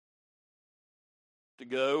to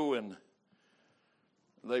go, and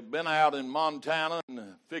they've been out in Montana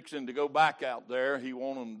and fixing to go back out there. He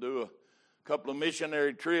wanted them to do a couple of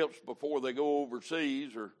missionary trips before they go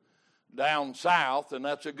overseas or down south, and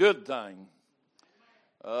that's a good thing.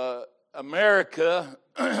 America,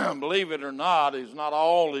 believe it or not, is not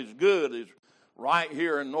all as good as right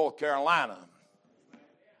here in North Carolina.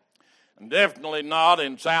 And definitely not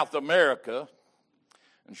in South America,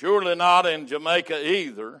 and surely not in Jamaica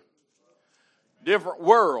either. Different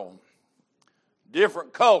world,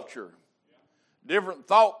 different culture, different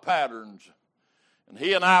thought patterns. And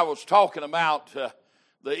he and I was talking about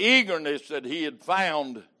the eagerness that he had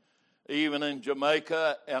found even in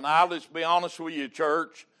Jamaica. And I'll just be honest with you,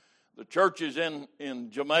 church, the churches in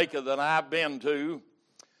Jamaica that I've been to,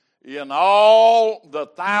 in all the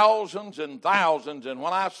thousands and thousands, and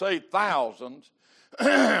when I say thousands,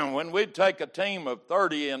 when we'd take a team of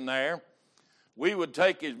 30 in there, we would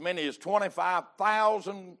take as many as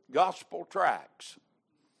 25,000 gospel tracts.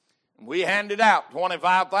 We handed out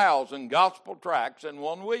 25,000 gospel tracts in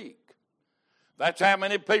 1 week. That's how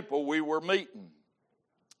many people we were meeting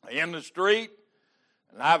in the street.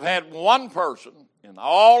 And I've had one person in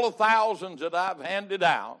all the thousands that I've handed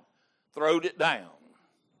out throwed it down.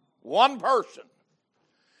 One person.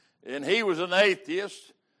 And he was an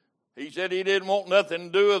atheist. He said he didn't want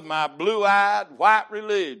nothing to do with my blue-eyed white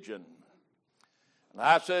religion. And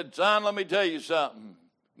I said, son, let me tell you something.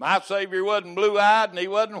 My Savior wasn't blue-eyed and he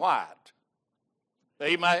wasn't white.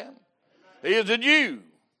 Amen. He is a Jew.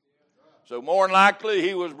 So more than likely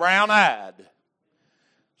he was brown-eyed.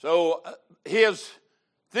 So his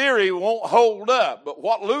theory won't hold up. But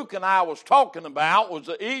what Luke and I was talking about was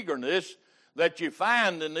the eagerness that you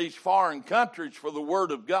find in these foreign countries for the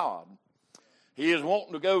Word of God. He is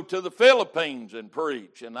wanting to go to the Philippines and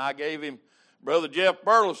preach. And I gave him Brother Jeff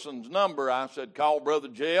Burleson's number. I said, call Brother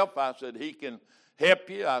Jeff. I said, he can help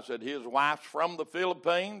you. I said, his wife's from the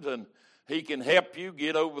Philippines, and he can help you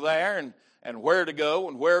get over there and where to go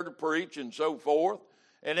and where to preach and so forth.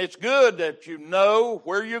 And it's good that you know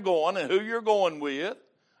where you're going and who you're going with.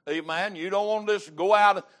 Amen. You don't want to just go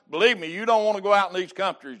out. Believe me, you don't want to go out in these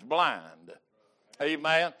countries blind.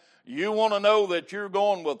 Amen. You want to know that you're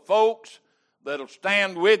going with folks that'll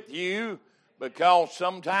stand with you, because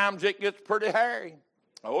sometimes it gets pretty hairy.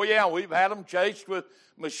 Oh, yeah, we've had them chased with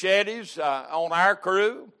machetes on our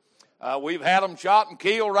crew. We've had them shot and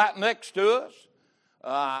killed right next to us.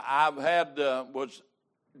 Was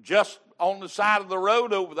just on the side of the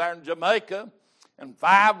road over there in Jamaica, and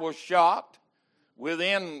 5 was shot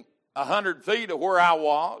within 100 feet of where I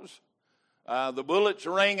was. The bullets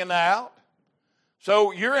ringing out.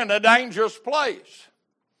 So you're in a dangerous place.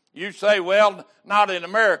 You say, well, not in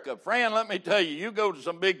America. Friend, let me tell you, you go to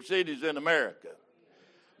some big cities in America.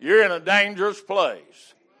 You're in a dangerous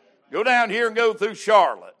place. Go down here and go through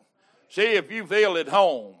Charlotte. See if you feel at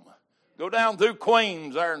home. Go down through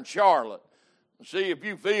Queens there in Charlotte. And see if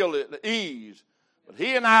you feel at ease. But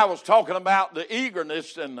he and I was talking about the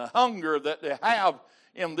eagerness and the hunger that they have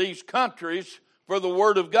in these countries for the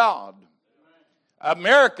Word of God.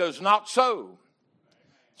 America's not so.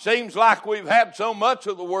 Seems like we've had so much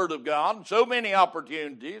of the Word of God, so many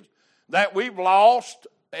opportunities, that we've lost,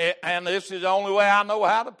 and this is the only way I know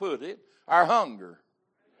how to put it, our hunger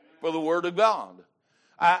for the Word of God.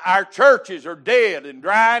 Our churches are dead and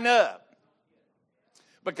drying up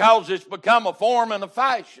because it's become a form and a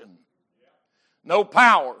fashion. No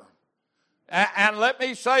power. And let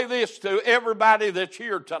me say this to everybody that's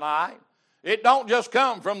here tonight. It don't just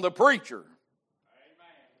come from the preacher.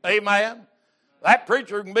 Amen. That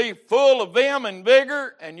preacher can be full of vim and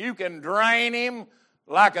vigor, and you can drain him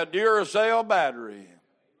like a Duracell battery.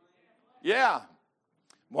 Yeah.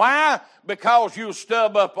 Why? Because you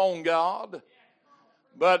stub up on God.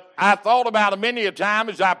 But I thought about it many a time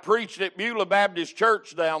as I preached at Beulah Baptist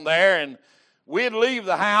Church down there, and we'd leave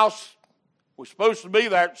the house. We're supposed to be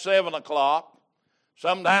there at 7 o'clock.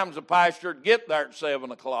 Sometimes the pastor would get there at 7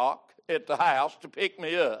 o'clock at the house to pick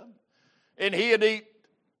me up. And he'd eat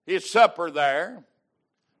his supper there.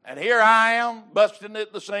 And here I am, busting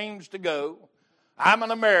at the seams to go. I'm an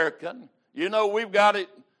American. You know, we've got it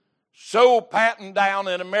so patented down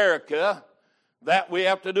in America that we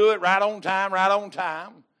have to do it right on time, right on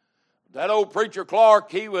time. That old preacher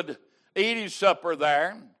Clark, he would eat his supper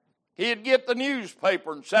there. He'd get the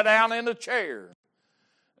newspaper and sit down in a chair.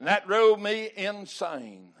 And that drove me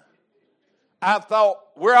insane. I thought,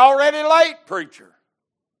 we're already late, preacher.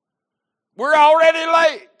 We're already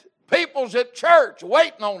late. People's at church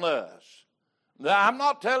waiting on us. Now, I'm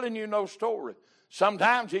not telling you no story.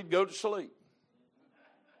 Sometimes he'd go to sleep.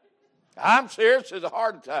 I'm serious as a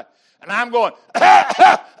heart attack. And I'm going,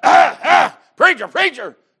 preacher, preacher,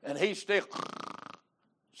 preacher. And he's still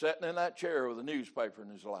sitting in that chair with a newspaper in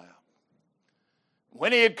his lap.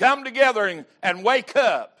 When he'd come together and wake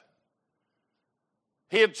up,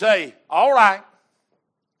 he'd say, all right,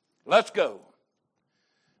 let's go.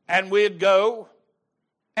 And we'd go,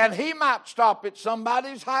 and he might stop at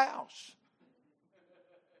somebody's house.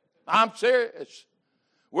 I'm serious.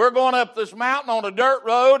 We're going up this mountain on a dirt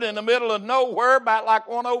road in the middle of nowhere, about like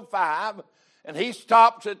 105, and he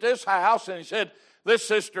stops at this house, and he said, this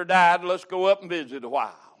sister died, let's go up and visit a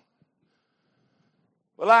while.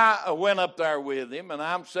 Well, I went up there with him, and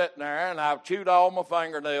I'm sitting there, and I've chewed all my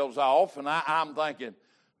fingernails off, and I'm thinking,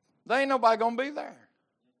 there ain't nobody going to be there.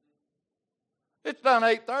 It's done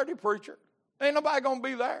 8:30, preacher. Ain't nobody going to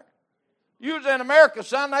be there. You was in America,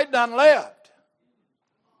 son, they done left.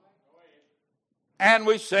 And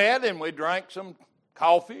we sat, and we drank some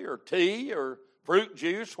coffee or tea or fruit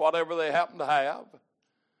juice, whatever they happen to have.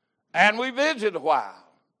 And we visited a while.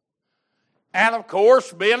 And, of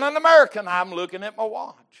course, being an American, I'm looking at my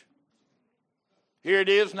watch. Here it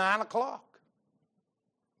is, 9 o'clock.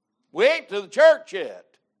 We ain't to the church yet.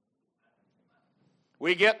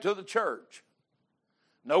 We get to the church.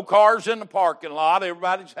 No cars in the parking lot.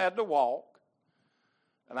 Everybody's had to walk.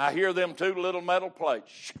 And I hear them two little metal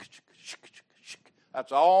plates.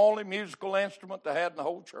 That's the only musical instrument they had in the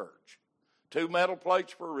whole church. 2 metal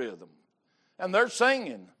plates for rhythm. And they're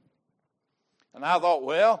singing. And I thought,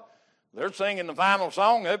 well, they're singing the final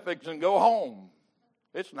song. They're fixing to go home.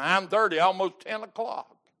 It's 9:30, almost 10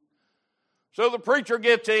 o'clock. So the preacher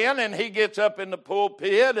gets in, and he gets up in the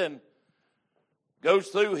pulpit and goes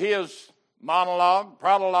through his monologue,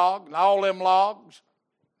 prologue, and all them logs.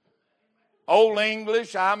 Old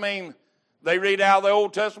English, I mean, they read out of the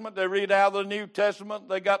Old Testament, they read out of the New Testament.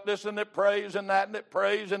 They got this and it prays and that and it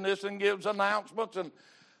prays and this and gives announcements. And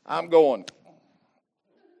I'm going,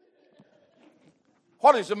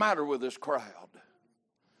 what is the matter with this crowd?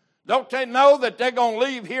 Don't they know that they're going to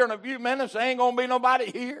leave here in a few minutes? There ain't going to be nobody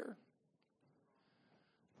here.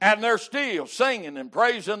 And they're still singing and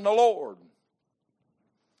praising the Lord.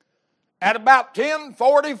 At about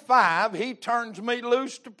 10:45, he turns me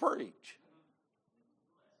loose to preach.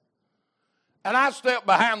 And I step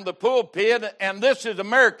behind the pulpit, and this is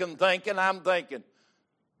American thinking. I'm thinking,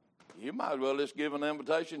 you might as well just give an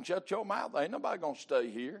invitation, shut your mouth. Ain't nobody going to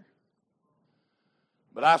stay here.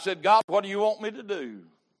 But I said, God, what do you want me to do?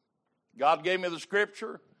 God gave me the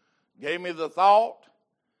scripture, gave me the thought,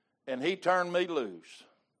 and he turned me loose.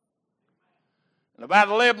 And about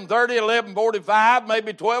 11:30, 11:45,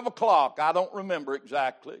 maybe 12 o'clock, I don't remember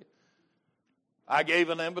exactly, I gave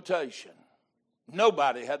an invitation.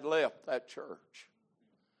 Nobody had left that church.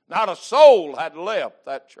 Not a soul had left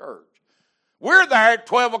that church. We're there at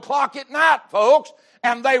 12 o'clock at night, folks,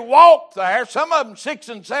 and they walk there, some of them 6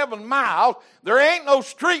 and 7 miles. There ain't no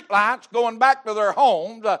street lights going back to their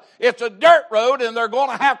homes. It's a dirt road, and they're going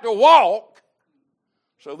to have to walk.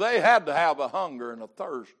 So they had to have a hunger and a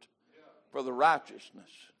thirst for the righteousness.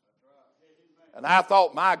 And I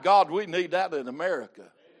thought, my God, we need that in America.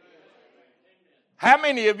 How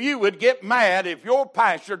many of you would get mad if your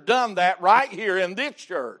pastor done that right here in this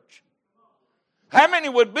church? How many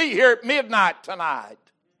would be here at midnight tonight?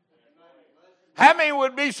 How many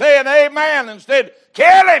would be saying amen instead?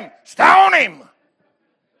 Kill him, stone him,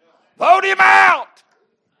 vote him out.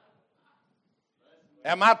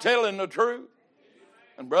 Am I telling the truth?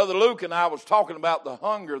 And Brother Luke and I was talking about the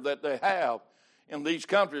hunger that they have in these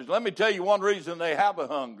countries. Let me tell you one reason they have a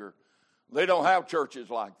hunger. They don't have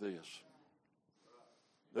churches like this.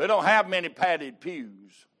 They don't have many padded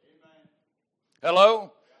pews.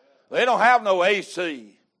 Hello? They don't have no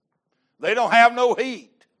AC. They don't have no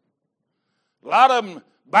heat. A lot of them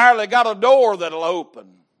barely got a door that'll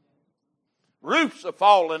open. Roofs are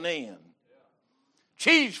falling in.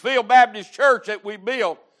 Cheesefield Baptist Church that we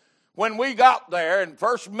built, when we got there and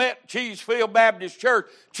first met Cheesefield Baptist Church,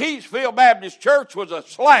 Cheesefield Baptist Church was a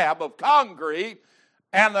slab of concrete,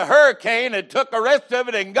 and the hurricane had took the rest of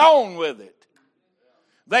it and gone with it.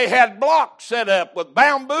 They had blocks set up with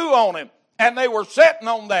bamboo on them, and they were sitting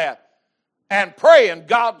on that and praying,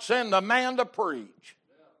 God send a man to preach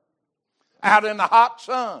out in the hot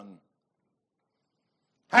sun.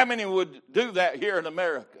 How many would do that here in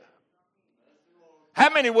America? How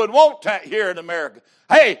many would want that here in America?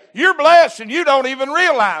 Hey, you're blessed and you don't even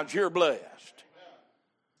realize you're blessed.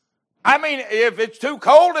 I mean, if it's too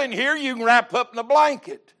cold in here, you can wrap up in a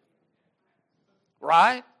blanket.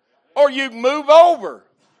 Right? Or you can move over.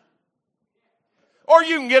 Or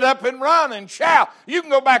you can get up and run and shout. You can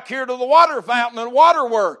go back here to the water fountain and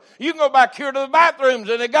waterworks. You can go back here to the bathrooms,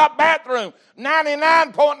 and they got bathrooms.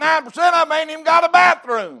 99.9% of them ain't even got a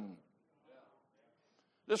bathroom.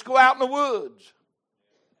 Just go out in the woods.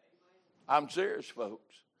 I'm serious,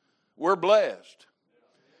 folks. We're blessed.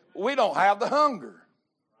 We don't have the hunger.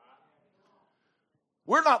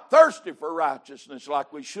 We're not thirsty for righteousness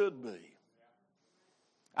like we should be.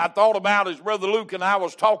 I thought about, as Brother Luke and I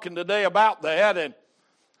was talking today about that, and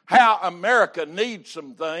how America needs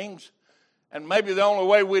some things, and maybe the only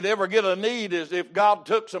way we'd ever get a need is if God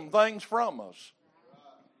took some things from us.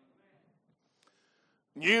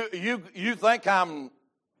 You think I'm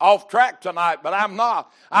off track tonight, but I'm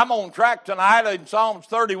not. I'm on track tonight in Psalms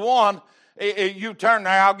 31. You turn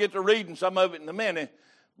there, I'll get to reading some of it in a minute.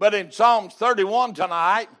 But in Psalms 31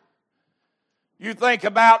 tonight, you think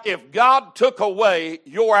about if God took away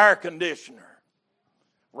your air conditioner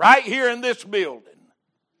right here in this building.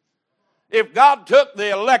 If God took the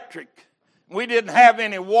electric, we didn't have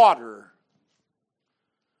any water,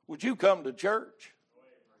 would you come to church?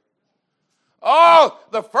 Oh,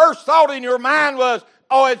 the first thought in your mind was,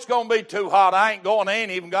 oh, it's going to be too hot. I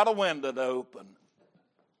ain't even got a window to open.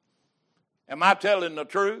 Am I telling the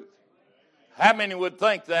truth? How many would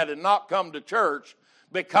think that and not come to church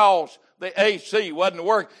because the AC wasn't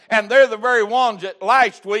working? And they're the very ones that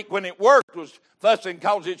last week when it worked was fussing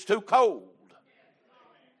because it's too cold.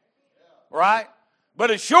 Right?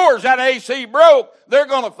 But as sure as that AC broke, they're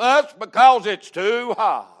going to fuss because it's too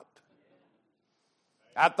hot.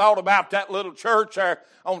 I thought about that little church there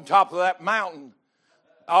on top of that mountain.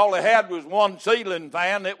 All they had was one ceiling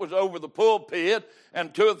fan that was over the pulpit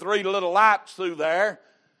and 2 or 3 little lights through there,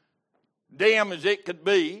 dim as it could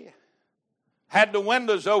be. Had the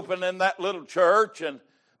windows open in that little church, and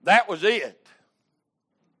that was it.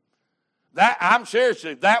 I'm serious,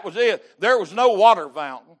 that was it. There was no water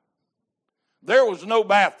fountain. There was no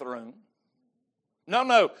bathroom.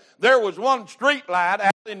 No. There was one street light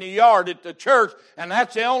out in the yard at the church, and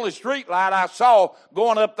that's the only street light I saw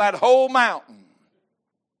going up that whole mountain.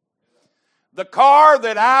 The car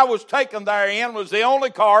that I was taken there in was the only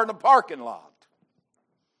car in the parking lot.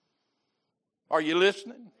 Are you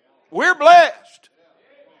listening? We're blessed.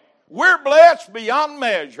 We're blessed beyond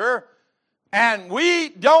measure, and we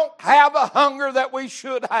don't have a hunger that we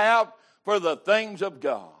should have for the things of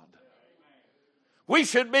God. We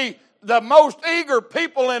should be the most eager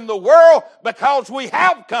people in the world because we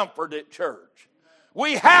have comfort at church.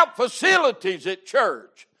 We have facilities at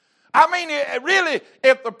church. I mean, really,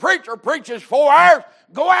 if the preacher preaches 4 hours,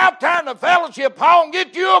 go out there in the fellowship hall and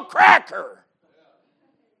get you a cracker.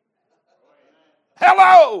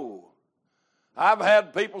 Hello. I've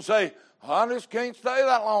had people say, I just can't stay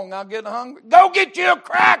that long. I'm getting hungry. Go get you a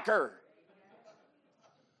cracker.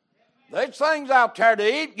 There's things out there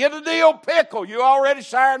to eat. Get a dill pickle. You already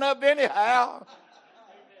siring up anyhow.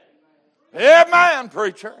 Amen,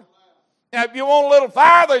 preacher. Now, if you want a little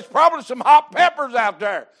fire, there's probably some hot peppers out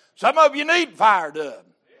there. Some of you need fired up.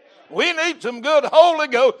 We need some good Holy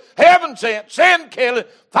Ghost, heaven sent, sin killing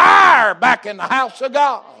fire back in the house of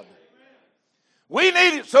God. We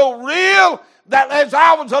need it so real that as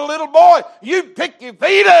I was a little boy, you'd pick your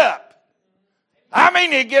feet up. I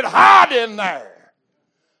mean, you get hot in there.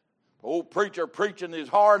 Old preacher preaching his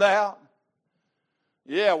heart out.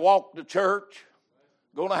 Yeah, walk to church.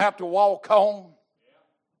 Going to have to walk home.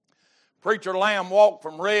 Preacher Lamb walked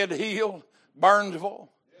from Red Hill, Burnsville,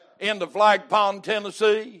 into Flag Pond,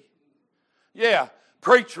 Tennessee. Yeah,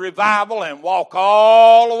 preach revival and walk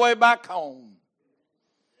all the way back home.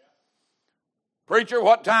 Preacher,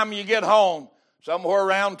 what time you get home? Somewhere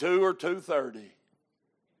around 2 or 2:30.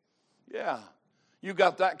 Yeah, you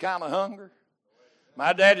got that kind of hunger?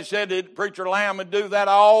 My daddy said that Preacher Lamb would do that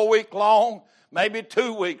all week long, maybe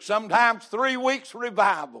 2 weeks, sometimes 3 weeks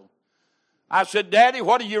revival. I said, Daddy,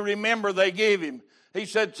 what do you remember they gave him? He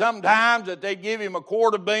said sometimes that they give him a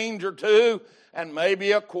quart of beans or 2 and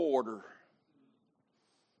maybe a quarter.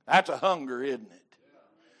 That's a hunger, isn't it?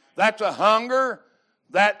 That's a hunger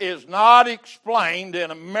that is not explained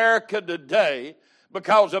in America today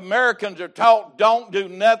because Americans are taught don't do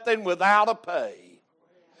nothing without a pay.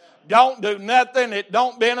 Don't do nothing that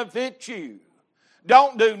don't benefit you.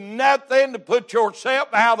 Don't do nothing to put yourself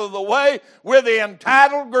out of the way. We're the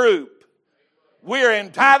entitled group. We're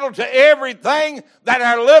entitled to everything that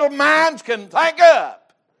our little minds can think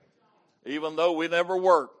up, even though we never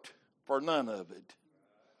worked for none of it.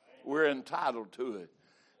 We're entitled to it.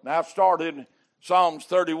 Now I've started Psalms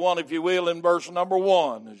 31, if you will, in verse number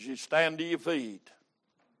 1, as you stand to your feet.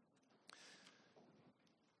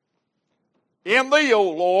 In thee, O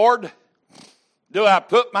Lord, do I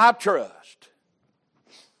put my trust.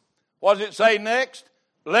 What does it say next?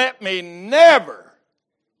 Let me never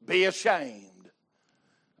be ashamed.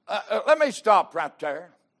 Let me stop right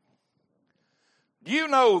there. Do you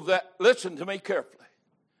know that, listen to me carefully,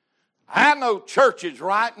 I know churches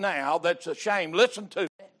right now that's ashamed. Listen to me.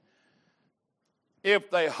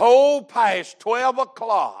 If they hold past 12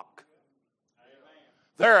 o'clock,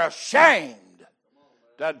 they're ashamed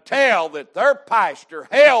to tell that their pastor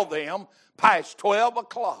held them past 12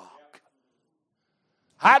 o'clock.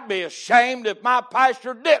 I'd be ashamed if my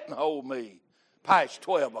pastor didn't hold me past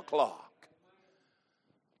 12 o'clock.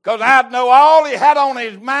 Because I'd know all he had on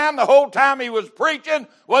his mind the whole time he was preaching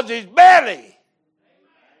was his belly.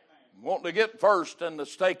 Wanting to get first in the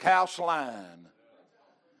steakhouse line.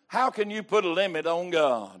 How can you put a limit on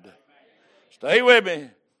God? Stay with me.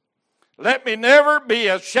 Let me never be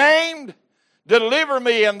ashamed. Deliver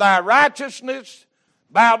me in thy righteousness.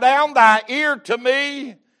 Bow down thy ear to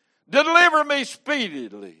me. Deliver me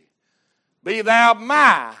speedily. Be thou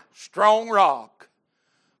my strong rock.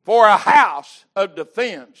 For a house of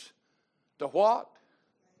defense. To what?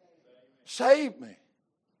 Save me.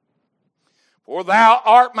 For thou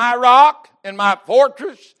art my rock and my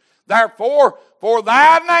fortress. Therefore, for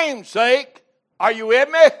thy name's sake, are you with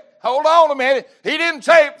me? Hold on a minute. He didn't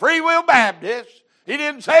say Free Will Baptist. He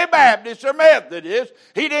didn't say Baptist or Methodist.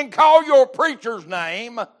 He didn't call your preacher's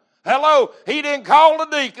name. Hello. He didn't call the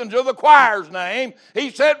deacons or the choir's name. He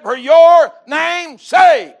said, for your name's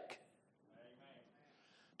sake.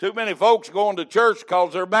 Too many folks going to church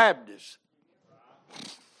because they're Baptists.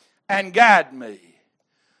 And guide me.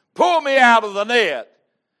 Pull me out of the net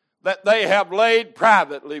that they have laid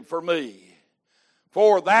privately for me.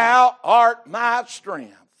 For thou art my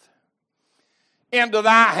strength. Into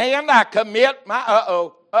thy hand I commit my...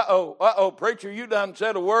 preacher, you done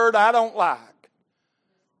said a word I don't like.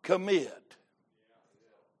 Commit.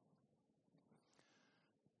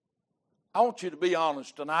 I want you to be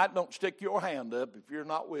honest tonight. Don't stick your hand up if you're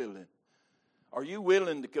not willing. Are you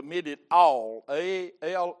willing to commit it all,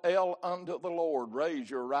 A-L-L, unto the Lord? Raise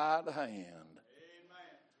your right hand. Amen.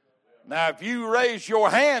 Now, if you raise your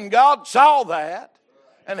hand, God saw that,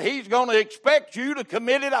 and He's going to expect you to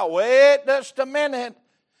commit it all. Wait just a minute.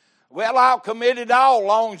 Well, I'll commit it all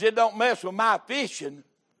long as it don't mess with my fishing.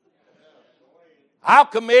 I'll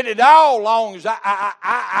commit it all long as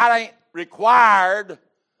I ain't required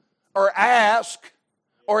or asked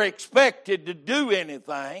or expected to do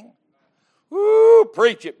anything. Woo,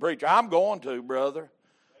 preach it, preacher. I'm going to, brother.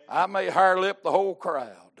 I may hire lip the whole crowd.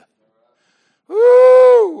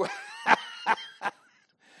 Woo!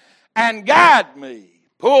 And guide me.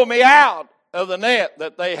 Pull me out of the net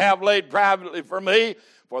that they have laid privately for me.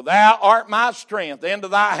 For thou art my strength. Into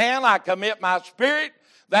thy hand I commit my spirit.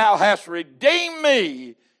 Thou hast redeemed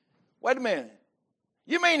me. Wait a minute.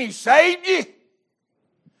 You mean He saved you?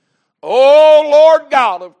 O Lord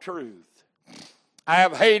God of truth. I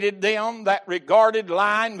have hated them that regarded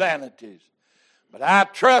lying vanities. But I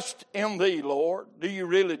trust in Thee, Lord. Do you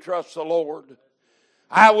really trust the Lord?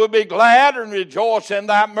 I will be glad and rejoice in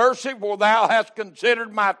Thy mercy, for Thou hast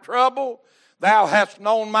considered my trouble. Thou hast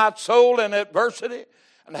known my soul in adversity,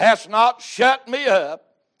 and hast not shut me up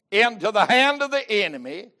into the hand of the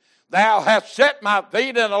enemy. Thou hast set my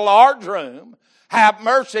feet in a large room. Have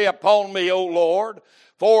mercy upon me, O Lord,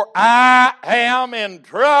 for I am in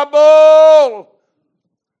trouble.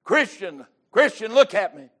 Christian, look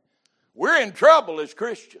at me. We're in trouble as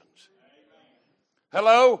Christians.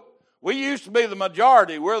 Hello? We used to be the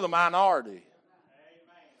majority. We're the minority.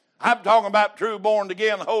 I'm talking about true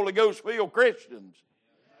born-again, Holy Ghost-filled Christians.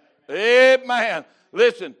 Amen.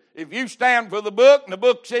 Listen, if you stand for the book and the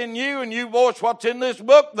book's in you and you voice what's in this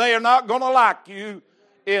book, they are not going to like you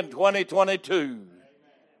in 2022.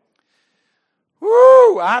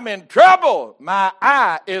 Woo, I'm in trouble. My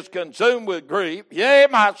eye is consumed with grief, yea,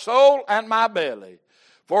 my soul and my belly.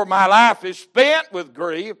 For my life is spent with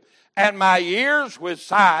grief, and my years with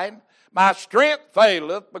sighing. My strength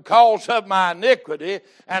faileth because of my iniquity,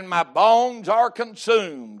 and my bones are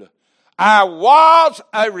consumed. I was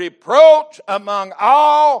a reproach among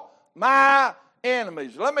all my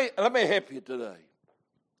enemies. Let me help you today.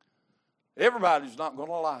 Everybody's not going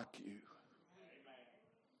to like you.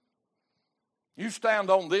 You stand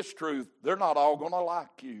on this truth, they're not all going to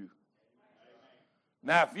like you.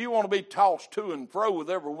 Now, if you want to be tossed to and fro with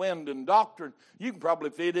every wind and doctrine, you can probably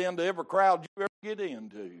fit into every crowd you ever get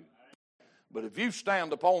into. But if you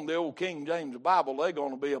stand upon the old King James Bible, they're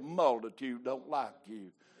going to be a multitude don't like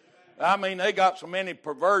you. I mean, they got so many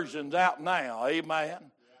perversions out now, amen,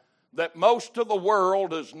 that most of the world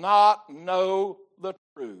does not know the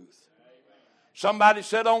truth. Somebody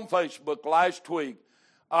said on Facebook last week,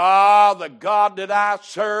 the God that I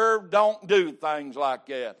serve don't do things like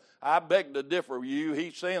that. I beg to differ with you.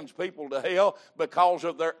 He sends people to hell because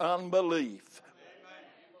of their unbelief.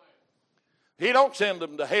 He don't send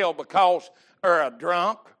them to hell because or a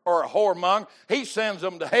drunk or a whoremonger. He sends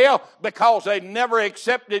them to hell because they never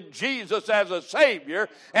accepted Jesus as a Savior.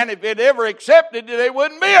 And if they'd ever accepted it, they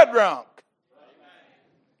wouldn't be a drunk.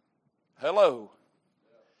 Hello.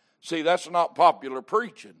 See, that's not popular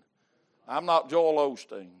preaching. I'm not Joel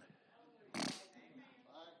Osteen.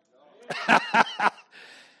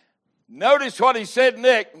 Notice what he said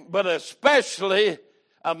next, but especially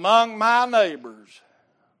among my neighbors,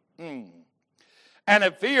 and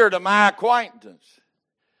a fear to my acquaintance.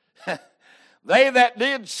 They that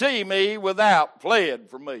did see me without fled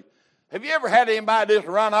from me. Have you ever had anybody just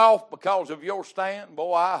run off because of your stand?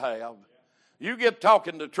 Boy, I have. You get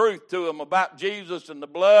talking the truth to them about Jesus and the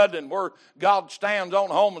blood and where God stands on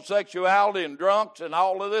homosexuality and drunks and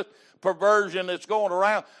all of this perversion that's going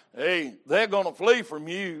around. Hey, they're going to flee from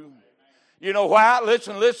you. You know why?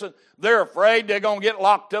 Listen. They're afraid they're going to get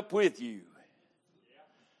locked up with you.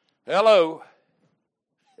 Hello.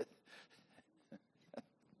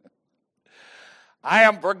 I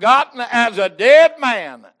am forgotten as a dead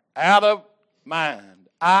man out of mind.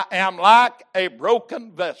 I am like a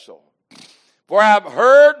broken vessel. For I have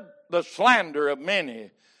heard the slander of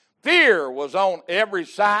many. Fear was on every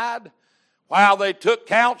side. While they took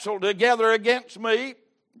counsel together against me,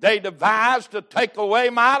 they devised to take away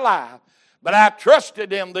my life. But I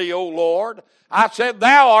trusted in thee, O Lord. I said,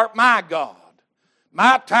 thou art my God.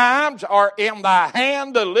 My times are in thy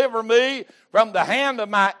hand. Deliver me from the hand of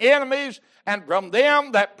my enemies and from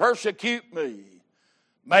them that persecute me.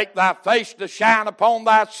 Make thy face to shine upon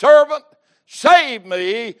thy servant. Save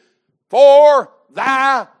me for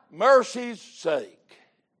thy mercy's sake.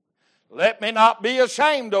 Let me not be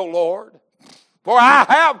ashamed, O Lord, for I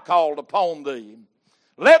have called upon thee.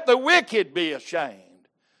 Let the wicked be ashamed.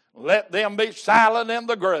 Let them be silent in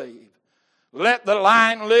the grave. Let the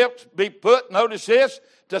lying lips be put, notice this,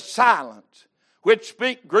 to silence, which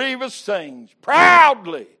speak grievous things,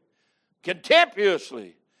 proudly,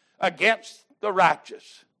 contemptuously against the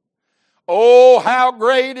righteous. Oh, how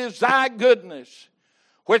great is thy goodness,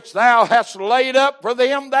 which thou hast laid up for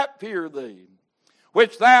them that fear thee,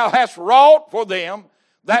 which thou hast wrought for them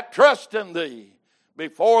that trust in thee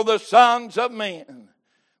before the sons of men.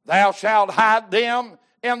 Thou shalt hide them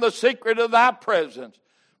in the secret of thy presence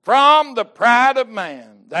from the pride of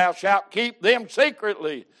man. Thou shalt keep them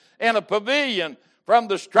secretly in a pavilion from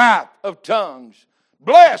the strife of tongues.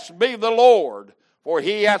 Blessed be the Lord, for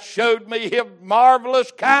he hath showed me his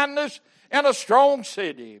marvelous kindness in a strong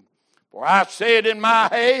city. For I said in my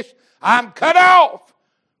haste, I'm cut off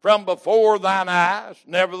from before thine eyes.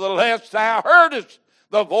 Nevertheless, thou heardest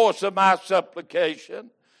the voice of my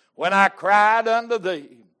supplication when I cried unto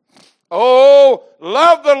thee. Oh,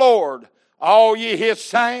 love the Lord, all ye his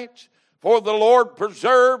saints, for the Lord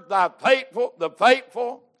preserved the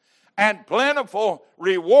faithful, and plentiful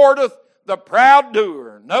rewardeth the proud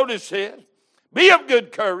doer. Notice this. Be of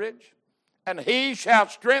good courage, and he shall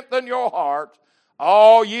strengthen your hearts,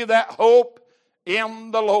 all ye that hope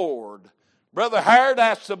in the Lord. Brother Howard,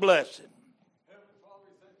 that's the blessing.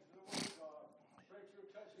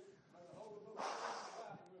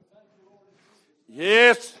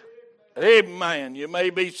 Yes. Amen. You may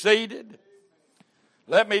be seated.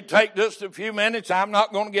 Let me take just a few minutes. I'm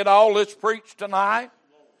not going to get all this preached tonight.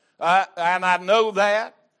 And I know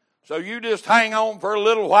that. So you just hang on for a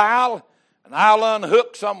little while, and I'll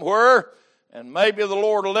unhook somewhere, and maybe the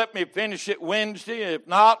Lord will let me finish it Wednesday. If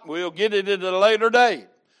not, we'll get it at a later date,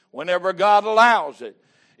 whenever God allows it.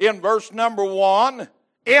 In verse number 1,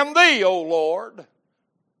 in thee, O Lord,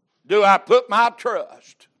 do I put my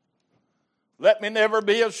trust. Let me never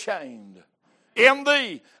be ashamed. In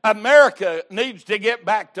thee. America needs to get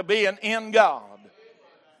back to being in God.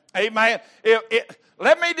 Amen.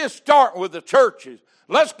 Let me just start with the churches.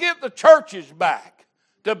 Let's get the churches back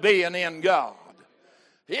to being in God.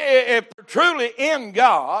 If they're truly in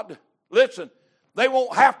God, listen, they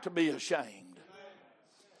won't have to be ashamed.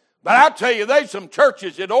 But I tell you, there's some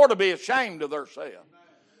churches that ought to be ashamed of themselves.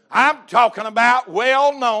 I'm talking about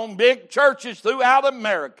well-known big churches throughout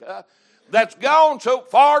America that's gone so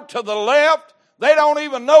far to the left, they don't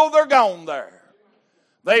even know they're gone there.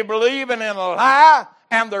 They believe in a lie,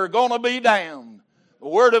 and they're going to be damned. The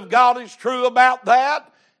Word of God is true about that.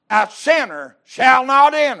 A sinner shall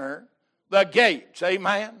not enter the gates.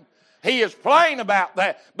 Amen. He is plain about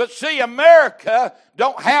that. But see, America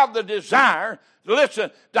don't have the desire, listen,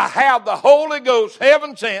 to have the Holy Ghost,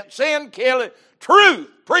 heaven sent, sin killing, truth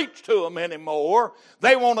preached to them anymore.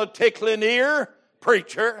 They want a tickling ear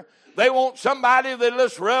preacher. They want somebody that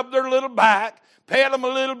just rub their little back, pet them a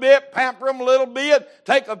little bit, pamper them a little bit,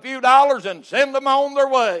 take a few dollars and send them on their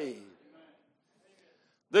way.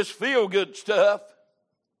 This feel-good stuff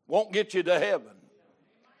won't get you to heaven.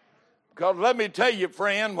 Because let me tell you,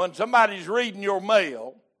 friend, when somebody's reading your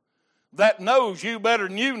mail that knows you better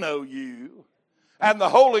than you know you, and the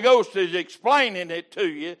Holy Ghost is explaining it to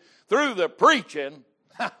you through the preaching,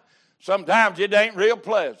 sometimes it ain't real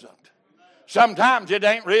pleasant. Sometimes it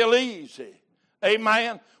ain't real easy.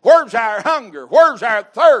 Amen. Where's our hunger? Where's our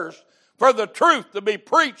thirst for the truth to be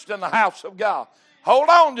preached in the house of God? Hold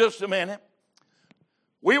on just a minute.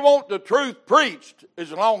 We want the truth preached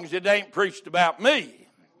as long as it ain't preached about me.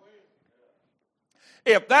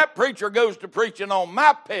 If that preacher goes to preaching on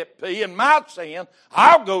my pet peeve and my sin,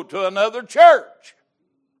 I'll go to another church.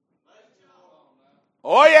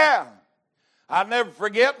 Oh yeah. I'll never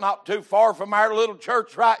forget, not too far from our little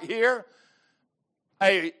church right here,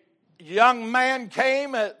 a young man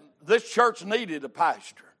came. This church needed a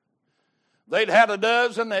pastor. They'd had a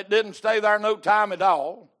dozen that didn't stay there no time at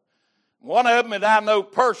all. One of them that I know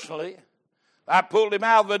personally, I pulled him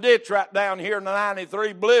out of the ditch right down here in the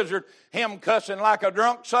 93 blizzard, him cussing like a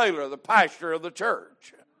drunk sailor, the pastor of the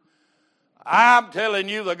church. I'm telling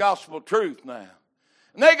you the gospel truth now.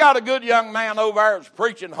 And they got a good young man over there that's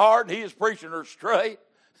preaching hard, and he is preaching her straight.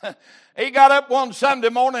 He got up one Sunday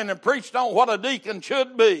morning and preached on what a deacon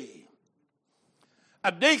should be.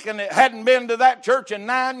 A deacon that hadn't been to that church in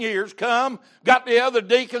 9 years got the other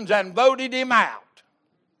deacons and voted him out.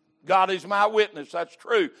 God is my witness, that's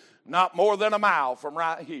true. Not more than a mile from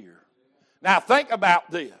right here. Now think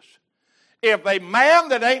about this. If a man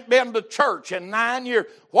that ain't been to church in 9 years,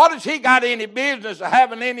 what has he got any business of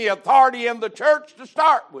having any authority in the church to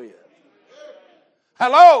start with?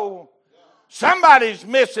 Hello? Somebody's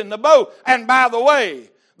missing the boat. And by the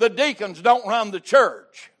way, the deacons don't run the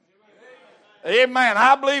church. Amen.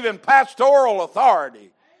 I believe in pastoral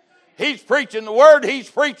authority. He's preaching the word. He's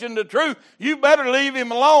preaching the truth. You better leave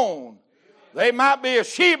him alone. They might be a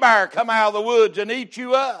she-bear come out of the woods and eat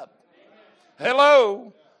you up.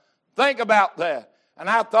 Hello? Think about that. And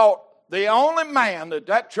I thought, the only man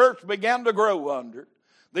that church began to grow under,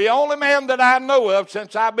 the only man that I know of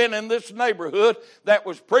since I've been in this neighborhood that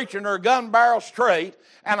was preaching her gun barrel straight,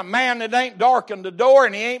 and a man that ain't darkened the door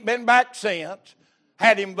and he ain't been back since,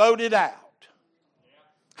 had him voted out.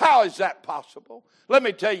 How is that possible? Let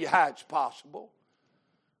me tell you how it's possible.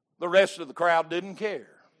 The rest of the crowd didn't care.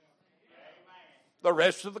 The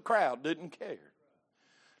rest of the crowd didn't care.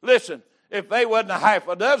 Listen, if they wasn't a half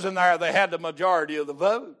a dozen there, they had the majority of the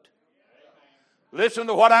vote. Listen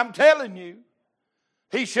to what I'm telling you.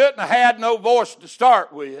 He shouldn't have had no voice to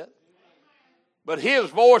start with, but his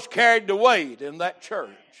voice carried the weight in that church.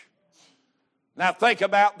 Now think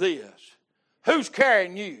about this. Who's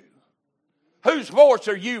carrying you? Whose voice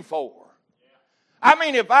are you for? I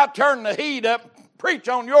mean, if I turn the heat up, preach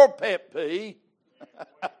on your pet peeve,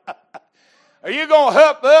 are you going to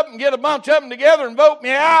huff up and get a bunch of them together and vote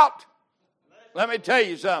me out? Let me tell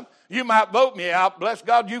you something. You might vote me out. Bless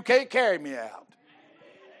God, you can't carry me out.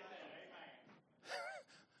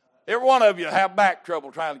 Every one of you have back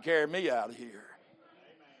trouble trying to carry me out of here.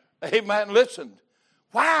 Amen. Listen,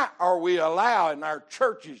 why are we allowing our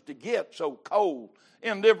churches to get so cold,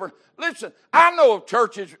 indifferent? Listen, I know of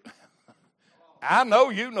churches. I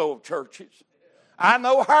know you know of churches. I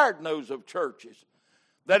know Howard knows of churches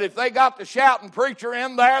that if they got the shouting preacher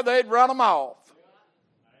in there, they'd run them off.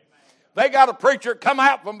 They got a preacher come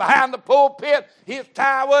out from behind the pulpit, his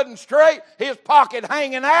tie wasn't straight, his pocket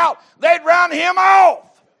hanging out, they'd run him off.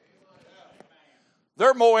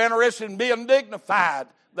 They're more interested in being dignified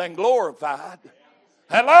than glorified.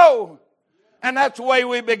 Hello? And that's the way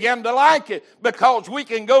we begin to like it. Because we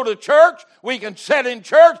can go to church, we can sit in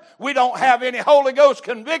church, we don't have any Holy Ghost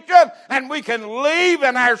conviction, and we can leave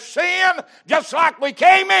in our sin just like we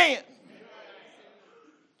came in.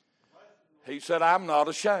 He said, I'm not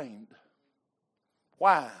ashamed.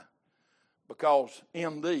 Why? Because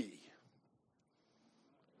in thee.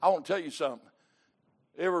 I want to tell you something.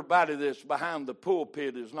 Everybody that's behind the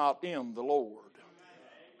pulpit is not in the Lord.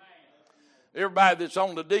 Everybody that's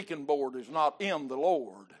on the deacon board is not in the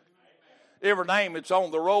Lord. Every name that's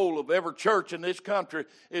on the roll of every church in this country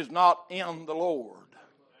is not in the Lord.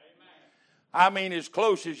 I mean, as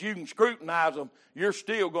close as you can scrutinize them, you're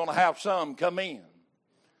still going to have some come in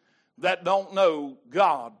that don't know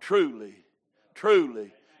God truly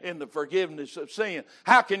in the forgiveness of sin.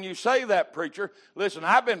 How can you say that, preacher? Listen,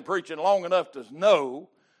 I've been preaching long enough to know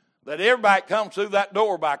that everybody that comes through that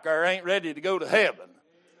door back there ain't ready to go to heaven,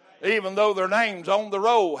 even though their name's on the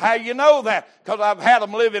roll. How you know that? Because I've had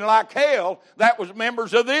them living like hell that was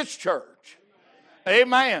members of this church.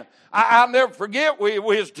 Amen. I'll never forget we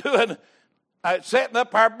was doing, setting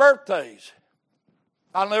up our birthdays.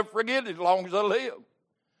 I'll never forget it as long as I live.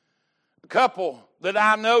 A couple that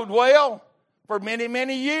I knowed well for many,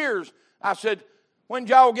 many years. I said, when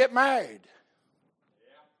did y'all get married?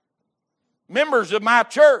 Members of my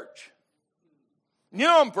church. Knew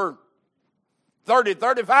them for 30,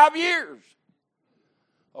 35 years.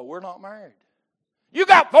 Oh, we're not married. You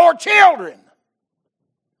got 4 children.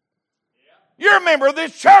 You're a member of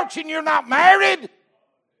this church and you're not married.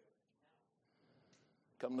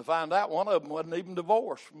 Come to find out, one of them wasn't even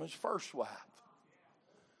divorced from his first wife.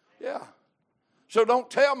 Yeah. So don't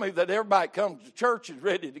tell me that everybody comes to church is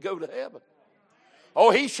ready to go to heaven.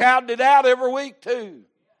 Oh, he shouted it out every week too.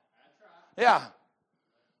 Yeah.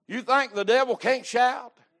 You think the devil can't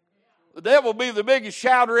shout? The devil will be the biggest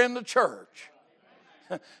shouter in the church.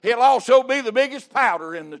 He'll also be the biggest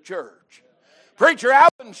pouter in the church. Preacher, I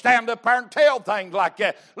wouldn't stand up there and tell things like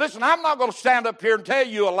that. Listen, I'm not going to stand up here and tell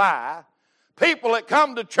you a lie. People that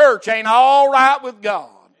come to church ain't all right with God.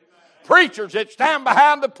 Preachers that stand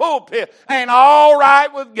behind the pulpit ain't all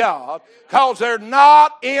right with God because they're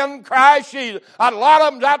not in Christ Jesus. A lot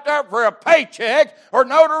of them's out there for a paycheck or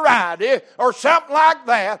notoriety or something like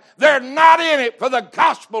that. They're not in it for the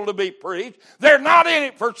gospel to be preached. They're not in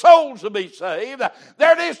it for souls to be saved.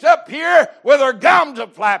 They're just up here with their gums a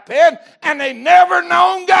flapping and they never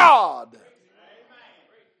known God.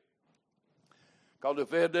 Because if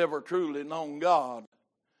they'd ever truly known God,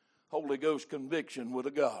 Holy Ghost conviction would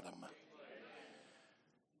have got them.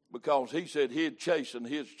 Because he said he'd chasten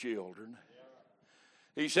his children.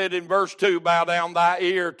 He said in verse 2, bow down thy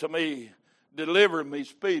ear to me, deliver me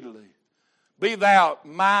speedily. Be thou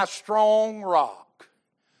my strong rock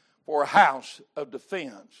for a house of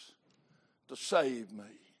defense to save me.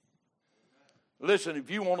 Listen,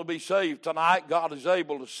 if you want to be saved tonight, God is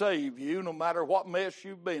able to save you no matter what mess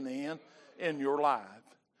you've been in your life.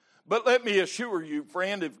 But let me assure you,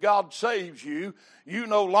 friend, if God saves you, you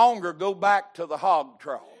no longer go back to the hog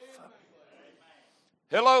trough.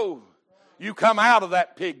 Hello. You come out of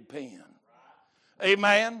that pig pen.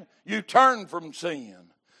 Amen. You turn from sin.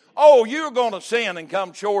 Oh, you're going to sin and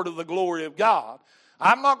come short of the glory of God.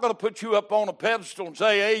 I'm not going to put you up on a pedestal and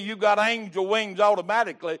say, hey, you got angel wings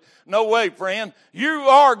automatically. No way, friend. You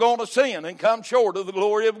are going to sin and come short of the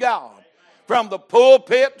glory of God. From the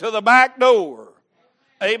pulpit to the back door.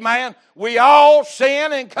 Amen. We all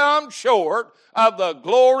sin and come short of the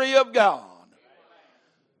glory of God.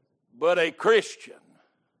 But a Christian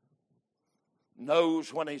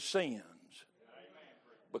knows when he sins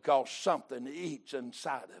because something eats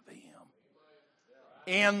inside of him.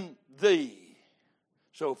 In thee.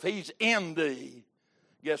 So if he's in thee,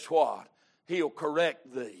 guess what? He'll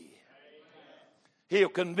correct thee. He'll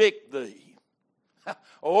convict thee.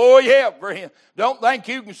 Oh yeah, friend. Don't think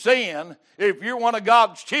you can sin if you're one of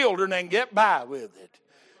God's children and get by with it.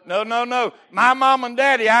 No. My mom and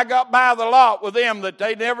daddy, I got by the lot with them that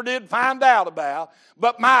they never did find out about.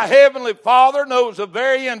 But my heavenly Father knows the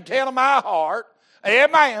very intent of my heart.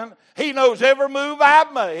 Amen. He knows every move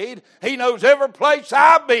I've made. He knows every place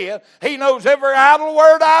I've been. He knows every idle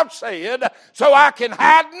word I've said. So I can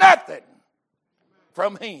hide nothing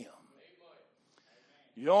from Him.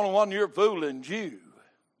 The only one you're fooling is you.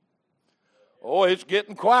 Oh, it's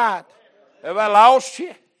getting quiet. Have I lost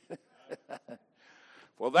you?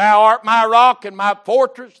 For thou art my rock and my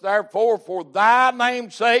fortress, therefore for thy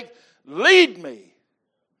name's sake, lead me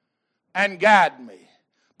and guide me.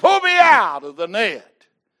 Pull me out of the net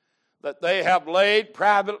that they have laid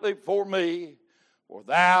privately for me, for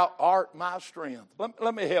thou art my strength.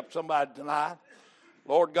 Let me help somebody tonight.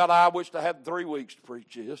 Lord God, I wish I had 3 weeks to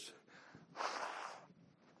preach this.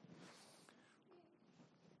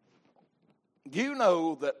 You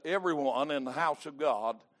know that everyone in the house of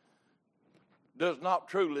God does not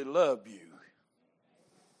truly love you.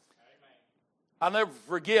 I'll never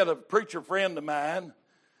forget a preacher friend of mine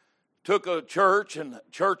took a church, and the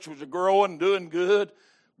church was growing, doing good,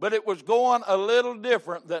 but it was going a little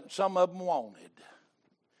different than some of them wanted.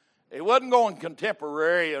 It wasn't going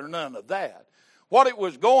contemporary or none of that. What it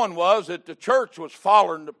was going was that the church was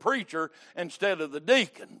following the preacher instead of the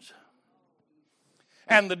deacons.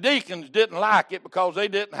 And the deacons didn't like it because they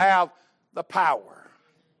didn't have the power.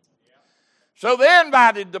 So they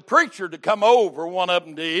invited the preacher to come over, one of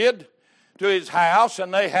them did, to his house,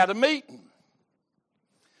 and they had a meeting.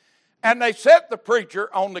 And they set the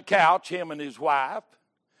preacher on the couch, him and his wife,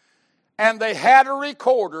 and they had a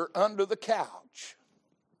recorder under the couch,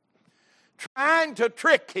 trying to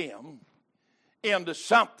trick him into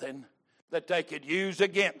something that they could use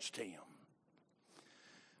against him.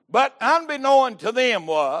 But unbeknown to them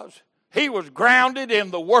was, he was grounded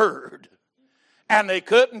in the Word, and they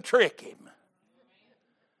couldn't trick him.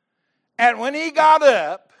 And when he got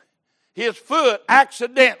up, his foot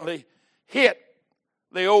accidentally hit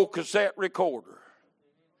the old cassette recorder.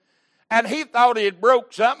 And he thought he had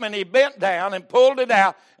broke something, and he bent down and pulled it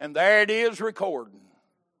out, and there it is recording.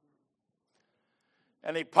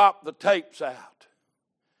 And he popped the tapes out.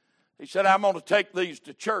 He said, I'm going to take these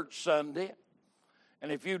to church Sunday,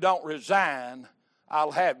 and if you don't resign,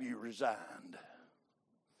 I'll have you resigned.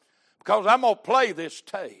 Because I'm going to play this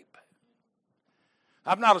tape.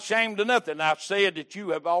 I'm not ashamed of nothing I've said that you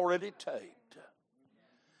have already taped.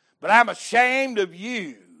 But I'm ashamed of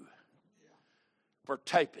you for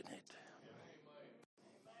taping it.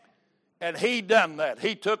 And he done that.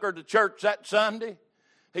 He took her to church that Sunday.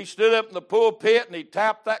 He stood up in the pulpit and he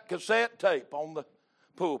tapped that cassette tape on the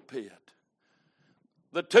pulpit.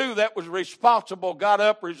 The two that was responsible got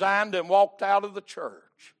up, resigned, and walked out of the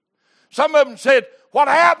church. Some of them said, what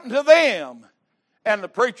happened to them? And the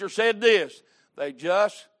preacher said this, they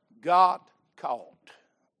just got caught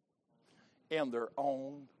in their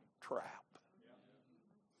own trap.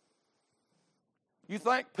 You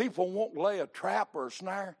think people won't lay a trap or a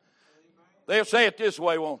snare? They'll say it this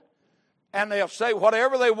way, won't they? And they'll say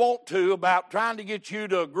whatever they want to about trying to get you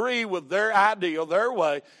to agree with their idea, their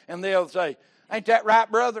way. And they'll say, ain't that right,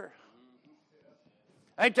 brother?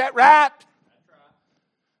 Ain't that right?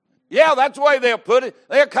 Yeah, that's the way they'll put it.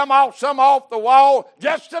 They'll come off some off the wall,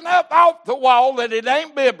 just enough off the wall that it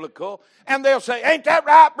ain't biblical. And they'll say, ain't that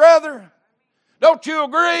right, brother? Don't you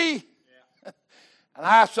agree? Yeah. And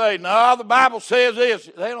I say, no, the Bible says this.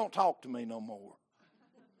 They don't talk to me no more.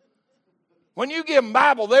 When you give them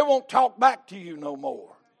Bible, they won't talk back to you no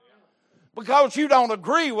more. Because you don't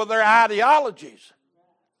agree with their ideologies.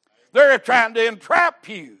 They're trying to entrap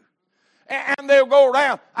you. And they'll go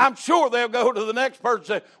around. I'm sure they'll go to the next person and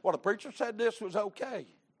say, well, the preacher said this was okay.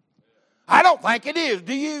 I don't think it is,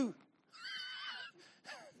 do you?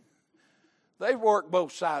 They've worked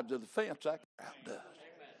both sides of the fence, that crowd does.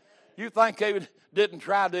 You think they didn't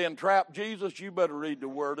try to entrap Jesus? You better read the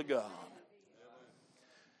Word of God.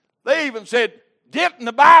 They even said, didn't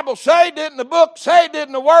the Bible say, didn't the book say,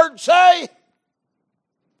 didn't the Word say?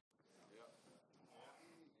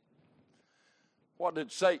 What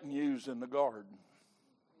did Satan use in the garden?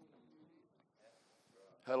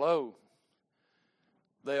 Hello.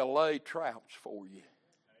 They'll lay traps for you.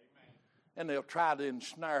 And they'll try to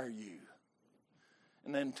ensnare you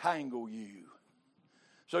and entangle you.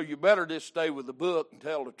 So you better just stay with the book and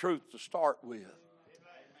tell the truth to start with.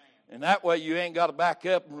 And that way you ain't got to back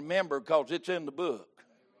up and remember because it's in the book.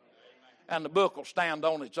 And the book will stand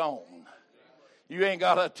on its own. You ain't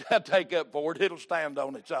got to take up for it. It'll stand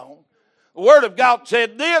on its own. The Word of God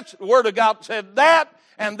said this, the Word of God said that,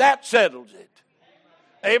 and that settles it.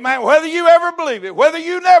 Amen. Whether you ever believe it, whether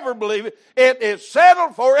you never believe it, it is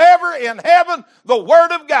settled forever in heaven, the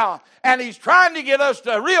Word of God. And He's trying to get us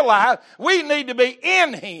to realize we need to be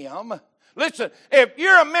in Him. Listen, if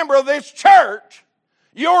you're a member of this church,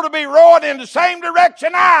 you ought to be rowing in the same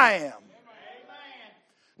direction I am. Amen.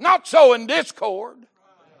 Not sowing discord.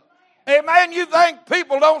 Amen. You think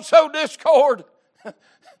people don't sow discord?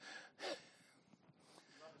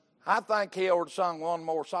 I think he ought to sung one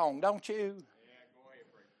more song, don't you?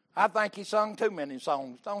 I think he sung too many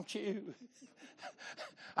songs, don't you?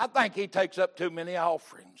 I think he takes up too many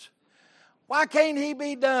offerings. Why can't he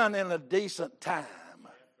be done in a decent time?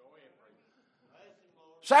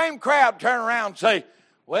 Same crowd turn around and say,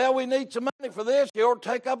 well, we need some money for this. You ought to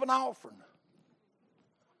take up an offering.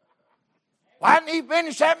 Why didn't he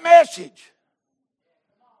finish that message?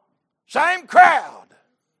 Same crowd.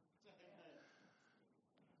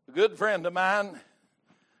 A good friend of mine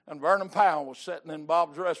and Vernon Powell was sitting in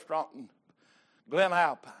Bob's restaurant in Glen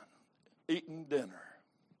Alpine eating dinner.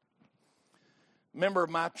 Member of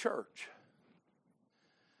my church.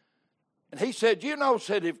 And he said,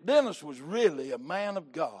 if Dennis was really a man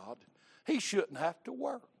of God, he shouldn't have to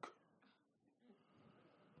work.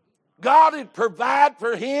 God would provide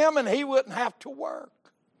for him and he wouldn't have to work.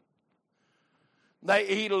 They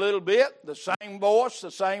eat a little bit, the same voice,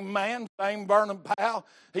 the same man, same Vernon Powell.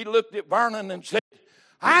 He looked at Vernon and said,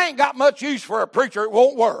 I ain't got much use for a preacher, it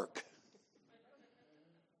won't work.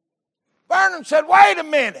 Vernon said, wait a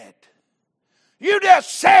minute. You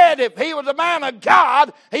just said if he was a man of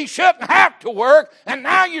God, he shouldn't have to work, and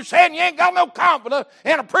now you're saying you ain't got no confidence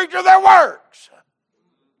in a preacher that works.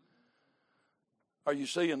 Are you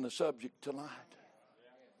seeing the subject tonight?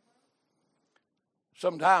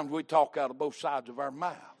 Sometimes we talk out of both sides of our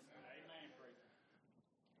mouth.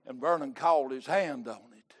 And Vernon called his hand on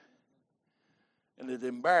it. And it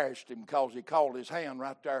embarrassed him because he called his hand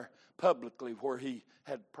right there publicly where he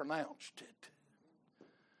had pronounced it.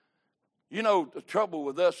 You know, the trouble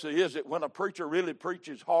with us is that when a preacher really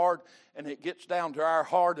preaches hard and it gets down to our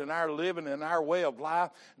heart and our living and our way of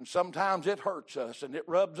life, and sometimes it hurts us and it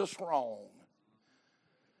rubs us wrong.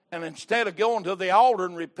 And instead of going to the altar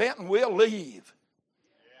and repenting, we'll leave.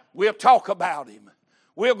 We'll talk about him.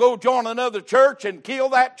 We'll go join another church and kill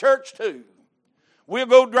that church too. We'll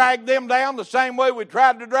go drag them down the same way we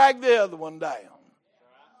tried to drag the other one down.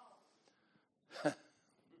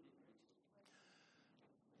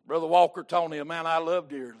 Brother Walker Tony, a man I love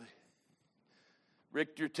dearly.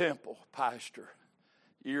 Richter Temple, pastor,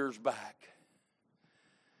 years back.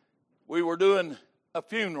 We were doing a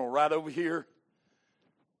funeral right over here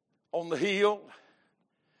on the hill.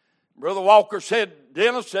 Brother Walker said,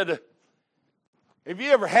 Dennis said, have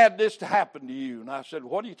you ever had this to happen to you? And I said,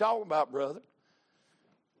 what are you talking about, brother?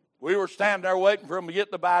 We were standing there waiting for him to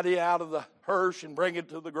get the body out of the hearse and bring it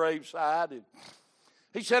to the graveside. And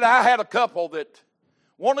he said, I had a couple that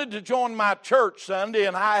wanted to join my church Sunday,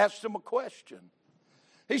 and I asked him a question.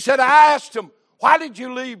 He said, I asked him, why did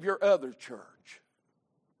you leave your other church?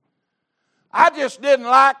 I just didn't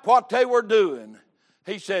like what they were doing.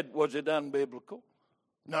 He said, was it unbiblical?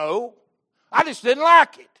 No, I just didn't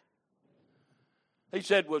like it. He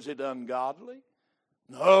said, was it ungodly?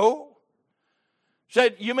 No.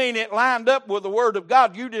 Said, you mean it lined up with the Word of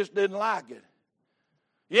God, you just didn't like it?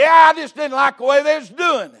 Yeah, I just didn't like the way they was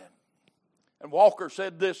doing it. And Walker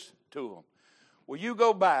said this to him, will you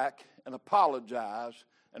go back and apologize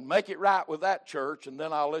and make it right with that church, and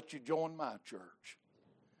then I'll let you join my church.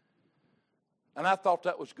 And I thought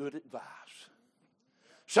that was good advice.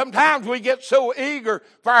 Sometimes we get so eager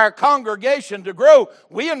for our congregation to grow,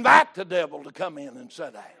 we invite the devil to come in and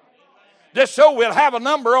sit down. Just so we'll have a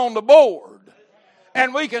number on the board.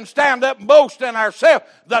 And we can stand up and boast in ourselves.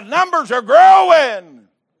 The numbers are growing.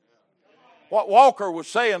 What Walker was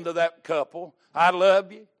saying to that couple, I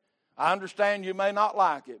love you. I understand you may not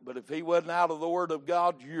like it, but if he wasn't out of the Word of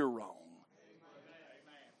God, you're wrong.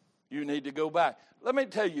 You need to go back. Let me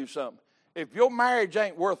tell you something. If your marriage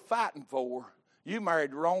ain't worth fighting for, you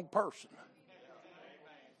married the wrong person.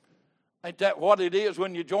 Ain't that what it is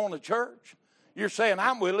when you join a church? You're saying,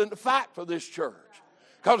 I'm willing to fight for this church.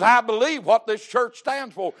 Because I believe what this church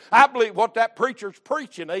stands for. I believe what that preacher's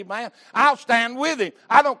preaching, amen. I'll stand with him.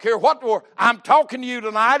 I don't care what the word. I'm talking to you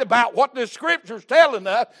tonight about what this scripture's telling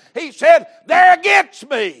us. He said, they're against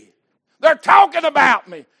me. They're talking about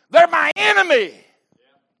me. They're my enemy.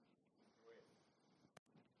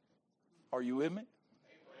 Are you with me?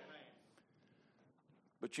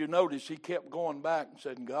 But you notice he kept going back and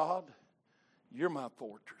saying, God, you're my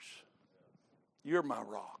fortress. You're my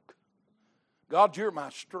rock. God, you're my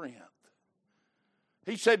strength.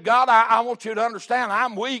 He said, God, I want you to understand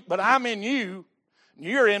I'm weak, but I'm in you, and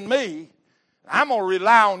you're in me. I'm going to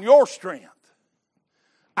rely on your strength.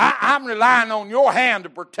 I'm relying on your hand to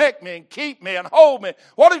protect me and keep me and hold me.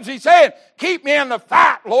 What is he saying? Keep me in the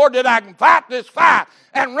fight, Lord, that I can fight this fight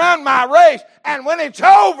and run my race. And when it's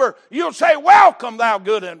over, you'll say, welcome, thou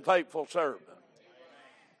good and faithful servant.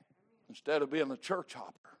 Instead of being a church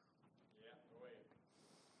hopper.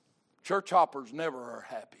 Church hoppers never are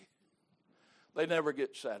happy. They never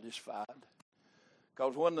get satisfied.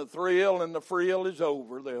 Because when the thrill and the frill is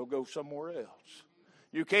over, they'll go somewhere else.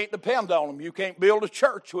 You can't depend on them. You can't build a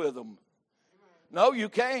church with them. No, you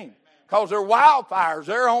can't. Because they're wildfires.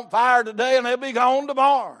 They're on fire today and they'll be gone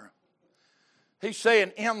tomorrow. He's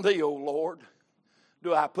saying, in thee, O Lord,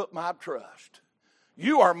 do I put my trust.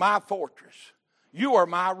 You are my fortress. You are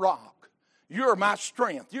my rock. You're my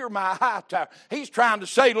strength. You're my high tower. He's trying to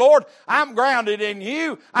say, Lord, I'm grounded in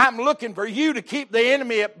you. I'm looking for you to keep the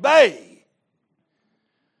enemy at bay.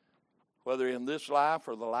 Whether in this life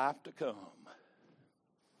or the life to come.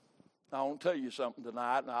 I want to tell you something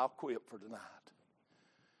tonight, and I'll quit for tonight.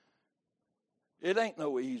 It ain't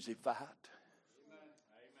no easy fight.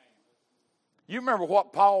 You remember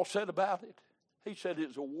what Paul said about it? He said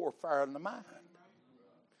it's a warfare in the mind.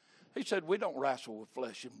 He said we don't wrestle with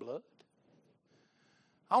flesh and blood.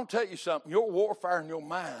 I want to tell you something. Your warfare in your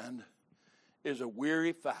mind is a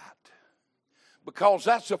weary fight. Because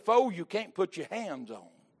that's a foe you can't put your hands on.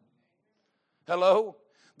 Hello?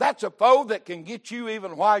 That's a foe that can get you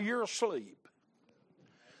even while you're asleep.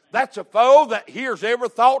 That's a foe that hears every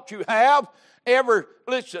thought you have.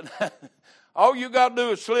 Listen, all you got to do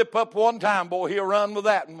is slip up one time, boy, he'll run with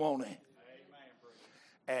that one, won't he?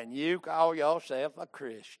 And you call yourself a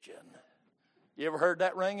Christian. You ever heard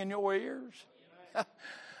that ring in your ears?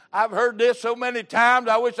 I've heard this so many times,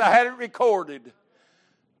 I wish I had it recorded.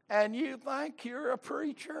 And you think you're a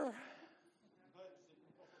preacher?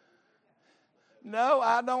 No,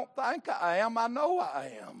 I don't think I am. I know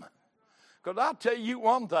I am. Because I'll tell you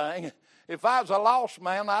one thing, if I was a lost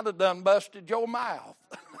man, I'd have done busted your mouth.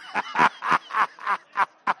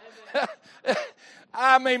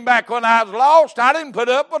 I mean, back when I was lost, I didn't put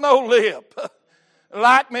up with no lip.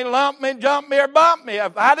 Like me, lump me, jump me, or bump me.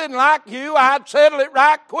 If I didn't like you, I'd settle it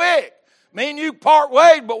right quick. Me and you part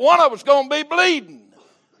ways, but one of us going to be bleeding.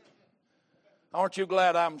 Aren't you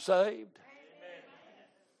glad I'm saved?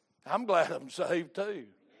 I'm glad I'm saved too.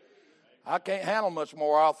 I can't handle much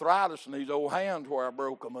more arthritis in these old hands where I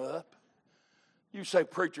broke them up. You say,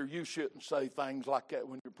 preacher, you shouldn't say things like that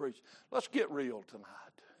when you preach. Let's get real tonight.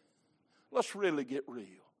 Let's really get real.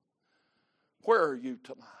 Where are you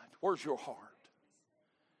tonight? Where's your heart?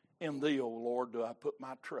 In thee, O Lord, do I put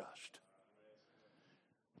my trust.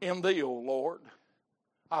 In thee, O Lord,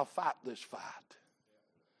 I'll fight this fight.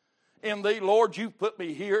 In thee, Lord, you put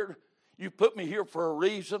me here. You put me here for a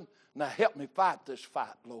reason. Now help me fight this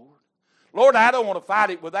fight, Lord. Lord, I don't want to fight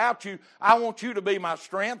it without you. I want you to be my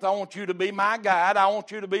strength. I want you to be my guide. I want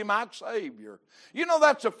you to be my Savior. You know,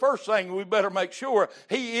 that's the first thing we better make sure.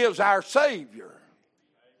 He is our Savior.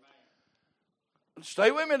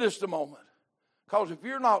 Stay with me just a moment. Because if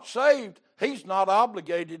you're not saved, He's not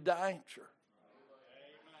obligated to answer.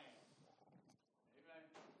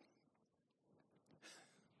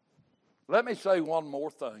 Let me say one more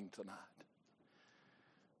thing tonight.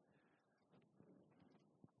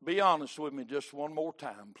 Be honest with me just one more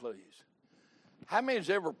time, please. How many has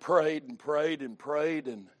ever prayed and prayed and prayed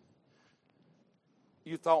and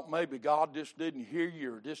you thought maybe God just didn't hear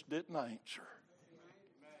you or just didn't answer?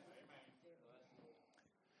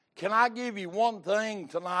 Can I give you one thing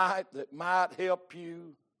tonight that might help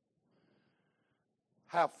you?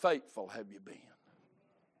 How faithful have you been?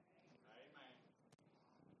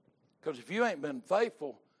 Because if you ain't been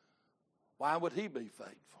faithful, why would He be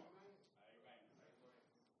faithful?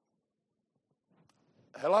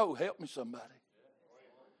 Hello, help me somebody.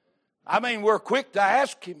 I mean, we're quick to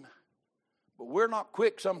ask Him, but we're not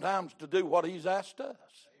quick sometimes to do what He's asked us.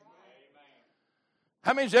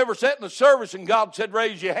 How many's ever sat in the service and God said,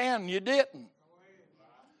 raise your hand, and you didn't?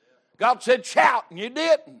 God said, shout, and you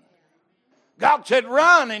didn't. God said,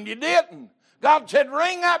 run, and you didn't. God said,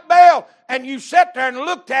 ring that bell, and you sat there and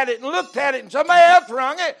looked at it, and somebody else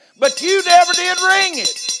rung it, but you never did ring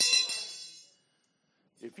it.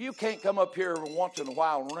 If you can't come up here every once in a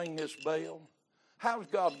while and ring this bell, how's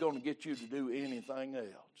God going to get you to do anything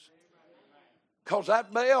else? Because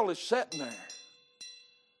that bell is sitting there.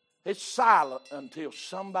 It's silent until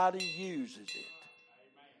somebody uses it.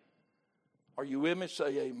 Are you with me?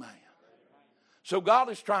 Say amen. So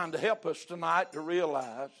God is trying to help us tonight to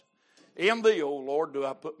realize, in thee, O Lord, do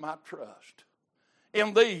I put my trust.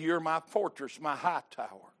 In thee, you're my fortress, my high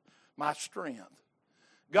tower, my strength.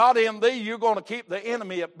 God, in thee, you're going to keep the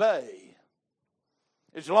enemy at bay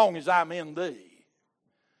as long as I'm in thee.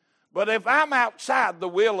 But if I'm outside the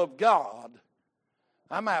will of God,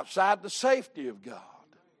 I'm outside the safety of God.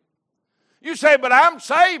 You say, but I'm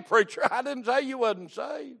saved, preacher. I didn't say you wasn't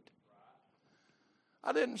saved.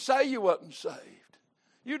 I didn't say you wasn't saved.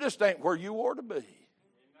 You just ain't where you ought to be.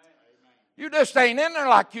 You just ain't in there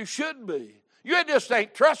like you should be. You just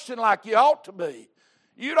ain't trusting like you ought to be.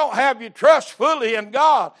 You don't have your trust fully in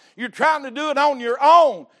God. You're trying to do it on your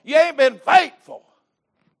own. You ain't been faithful.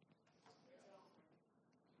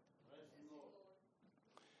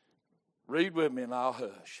 Read with me and I'll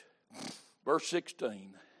hush. Verse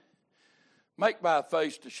 16. Make thy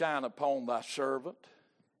face to shine upon thy servant.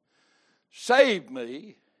 Save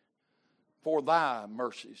me for thy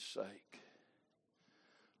mercy's sake.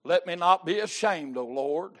 Let me not be ashamed, O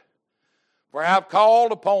Lord, for I have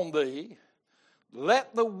called upon thee.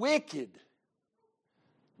 Let the wicked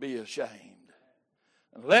be ashamed,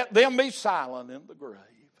 and let them be silent in the grave.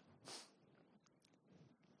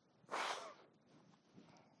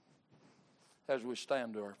 As we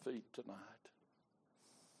stand to our feet tonight.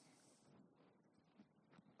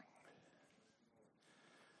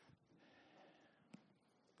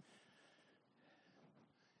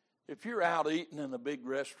 If you're out eating in a big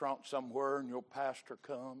restaurant somewhere and your pastor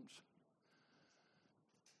comes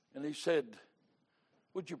and he said,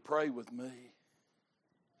 would you pray with me?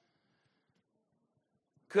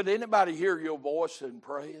 Could anybody hear your voice in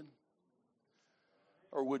praying?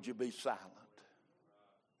 Or would you be silent?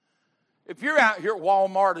 If you're out here at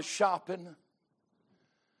Walmart shopping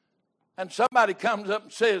and somebody comes up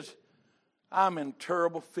and says, I'm in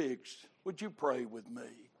terrible fix, would you pray with me?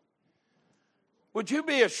 Would you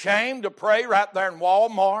be ashamed to pray right there in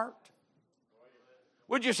Walmart?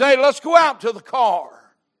 Would you say, let's go out to the car?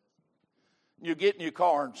 You get in your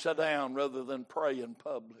car and sit down rather than pray in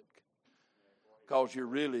public because you're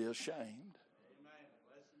really ashamed.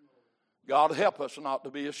 God help us not to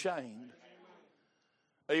be ashamed.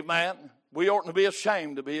 Amen. We oughtn't to be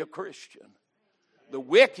ashamed to be a Christian. The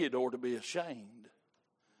wicked ought to be ashamed.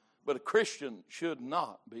 But a Christian should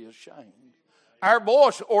not be ashamed. Our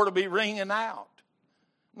voice ought to be ringing out,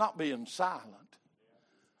 not being silent.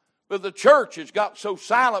 But the church has got so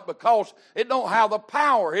silent because it don't have the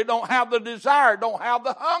power, it don't have the desire, it don't have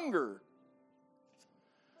the hunger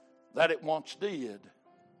that it once did.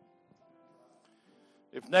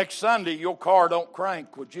 If next Sunday your car don't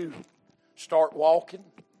crank, would you start walking?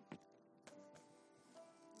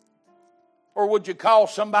 Or would you call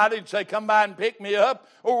somebody and say, come by and pick me up?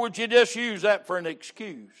 Or would you just use that for an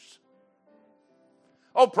excuse?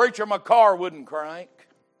 Oh, preacher, my car wouldn't crank.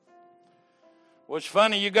 Well, it's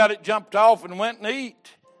funny, you got it jumped off and went and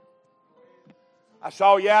eat. I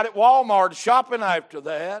saw you out at Walmart shopping after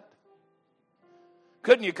that.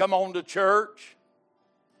 Couldn't you come on to church,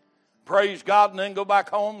 praise God, and then go back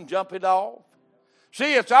home and jump it off?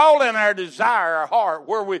 See, it's all in our desire, our heart,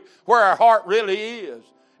 where our heart really is.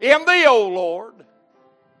 In thee, O Lord.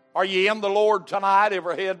 Are you in the Lord tonight?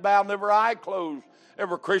 Every head bowed and every eye closed.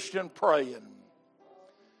 Every Christian praying.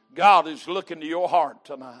 God is looking to your heart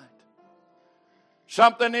tonight.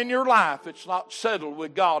 Something in your life, it's not settled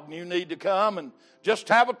with God, and you need to come and just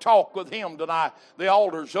have a talk with Him tonight. The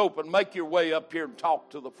altar's open. Make your way up here and talk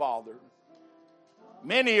to the Father.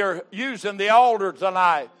 Many are using the altar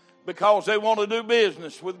tonight because they want to do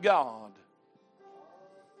business with God.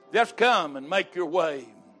 Just come and make your way.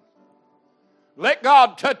 Let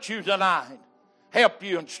God touch you tonight, help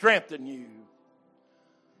you and strengthen you.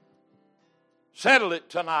 Settle it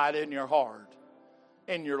tonight in your heart,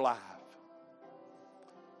 in your life.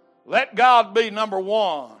 Let God be number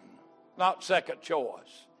one, not second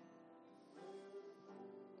choice.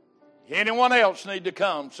 Anyone else need to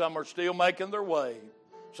come? Some are still making their way.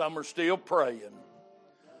 Some are still praying.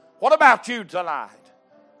 What about you tonight?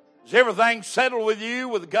 Is everything settled with you,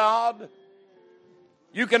 with God?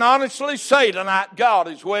 You can honestly say tonight, God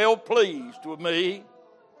is well pleased with me.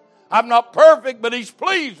 I'm not perfect, but He's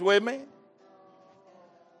pleased with me.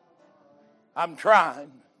 I'm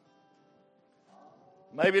trying.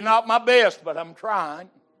 Maybe not my best, but I'm trying.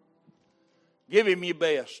 Give Him your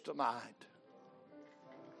best tonight.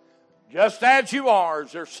 Just as you are,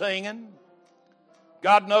 as they're singing.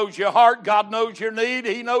 God knows your heart. God knows your need.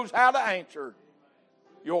 He knows how to answer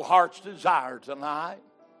your heart's desire tonight.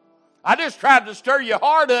 I just tried to stir your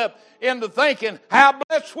heart up into thinking how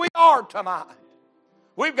blessed we are tonight.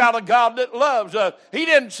 We've got a God that loves us. He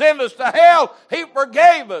didn't send us to hell. He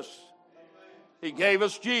forgave us. He gave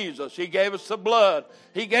us Jesus. He gave us the blood.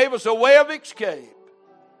 He gave us a way of escape.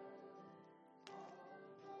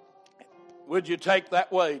 Would you take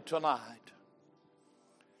that way tonight?